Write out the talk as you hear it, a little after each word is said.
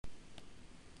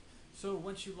So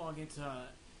once you log into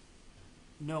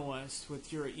knowus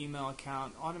with your email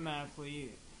account, automatically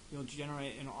you'll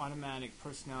generate an automatic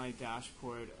personality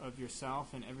dashboard of yourself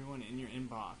and everyone in your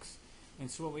inbox. And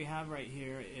so what we have right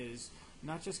here is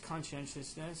not just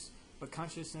conscientiousness, but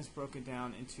consciousness broken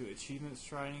down into achievement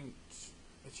striving,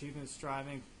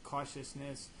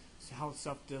 cautiousness, health,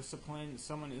 self-discipline.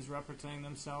 Someone is representing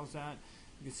themselves at.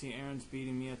 You can see Aaron's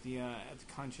beating me at the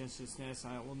conscientiousness.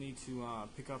 I will need to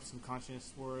pick up some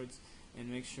conscious words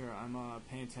and make sure I'm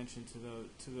paying attention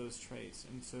to those traits.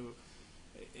 And so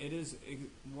it is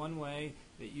one way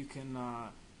that you can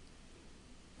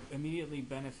immediately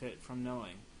benefit from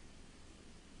knowing.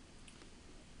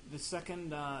 The second,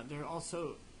 there are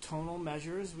also tonal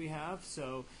measures we have.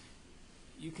 So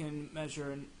you can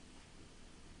measure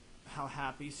how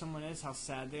happy someone is, how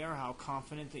sad they are, how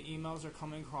confident the emails are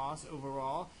coming across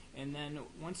overall. And then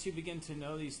once you begin to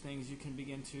know these things, you can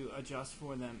begin to adjust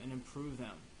for them and improve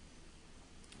them.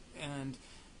 And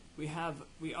we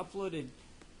uploaded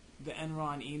the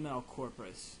Enron email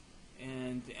corpus.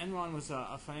 And the Enron was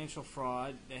a financial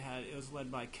fraud. It was led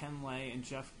by Ken Lay, and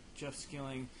Jeff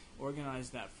Skilling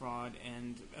organized that fraud.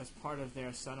 And as part of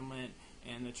their settlement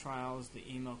and the trials, the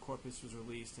email corpus was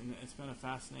released. And it's been a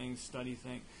fascinating study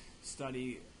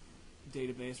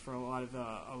database for a lot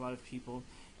of people.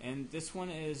 And this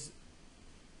one is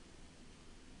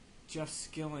Jeff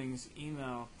Skilling's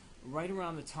email right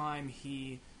around the time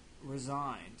he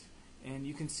resigned. And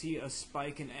you can see a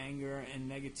spike in anger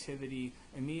and negativity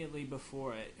immediately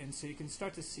before it. And so you can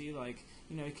start to see, like,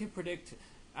 you can predict,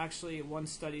 actually one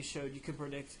study showed you can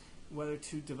predict whether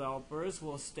two developers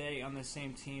will stay on the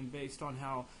same team based on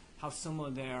how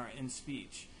similar they are in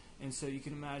speech. And so you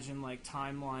can imagine like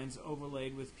timelines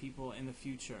overlaid with people in the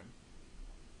future.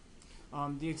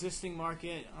 The existing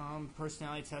market,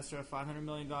 personality tests are a $500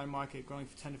 million market growing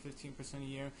for 10 to 15% a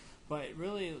year. But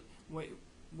really,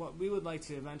 what we would like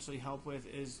to eventually help with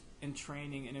is in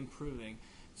training and improving.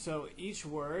 So each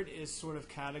word is sort of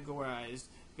categorized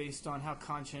based on how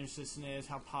conscientious it is,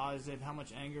 how positive, how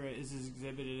much anger it is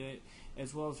exhibited,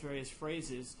 as well as various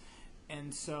phrases.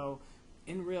 And so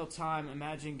in real time,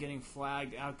 imagine getting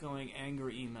flagged outgoing anger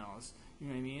emails. You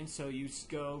know what I mean? So you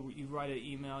write an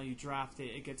email, you draft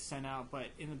it, it gets sent out, but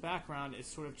in the background, it's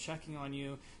sort of checking on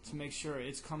you to make sure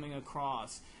it's coming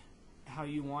across how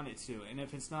you want it to. And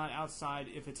if it's outside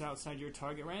your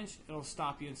target range, it'll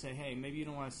stop you and say, hey, maybe you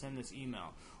don't want to send this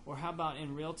email. Or how about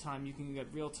in real time, you can get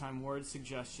real-time word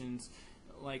suggestions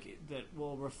like that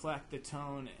will reflect the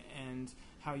tone and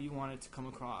how you want it to come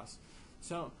across.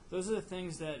 So those are the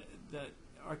things that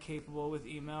are capable with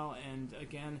email. And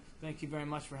again, thank you very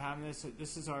much for having this.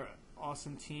 This is our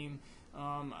awesome team.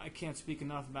 I can't speak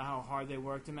enough about how hard they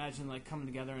worked. Imagine like coming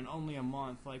together in only a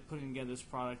month, like putting together this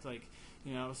product. Like,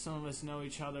 some of us know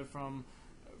each other from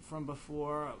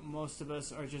before. Most of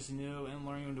us are just new and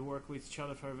learning to work with each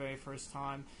other for the very first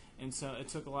time. And so it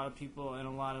took a lot of people and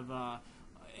a lot of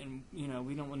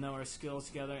we don't know our skills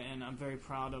together. And I'm very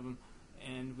proud of them.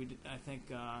 And I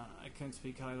think I couldn't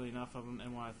speak highly enough of them,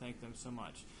 and want to thank them so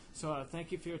much. So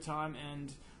thank you for your time,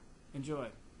 and enjoy.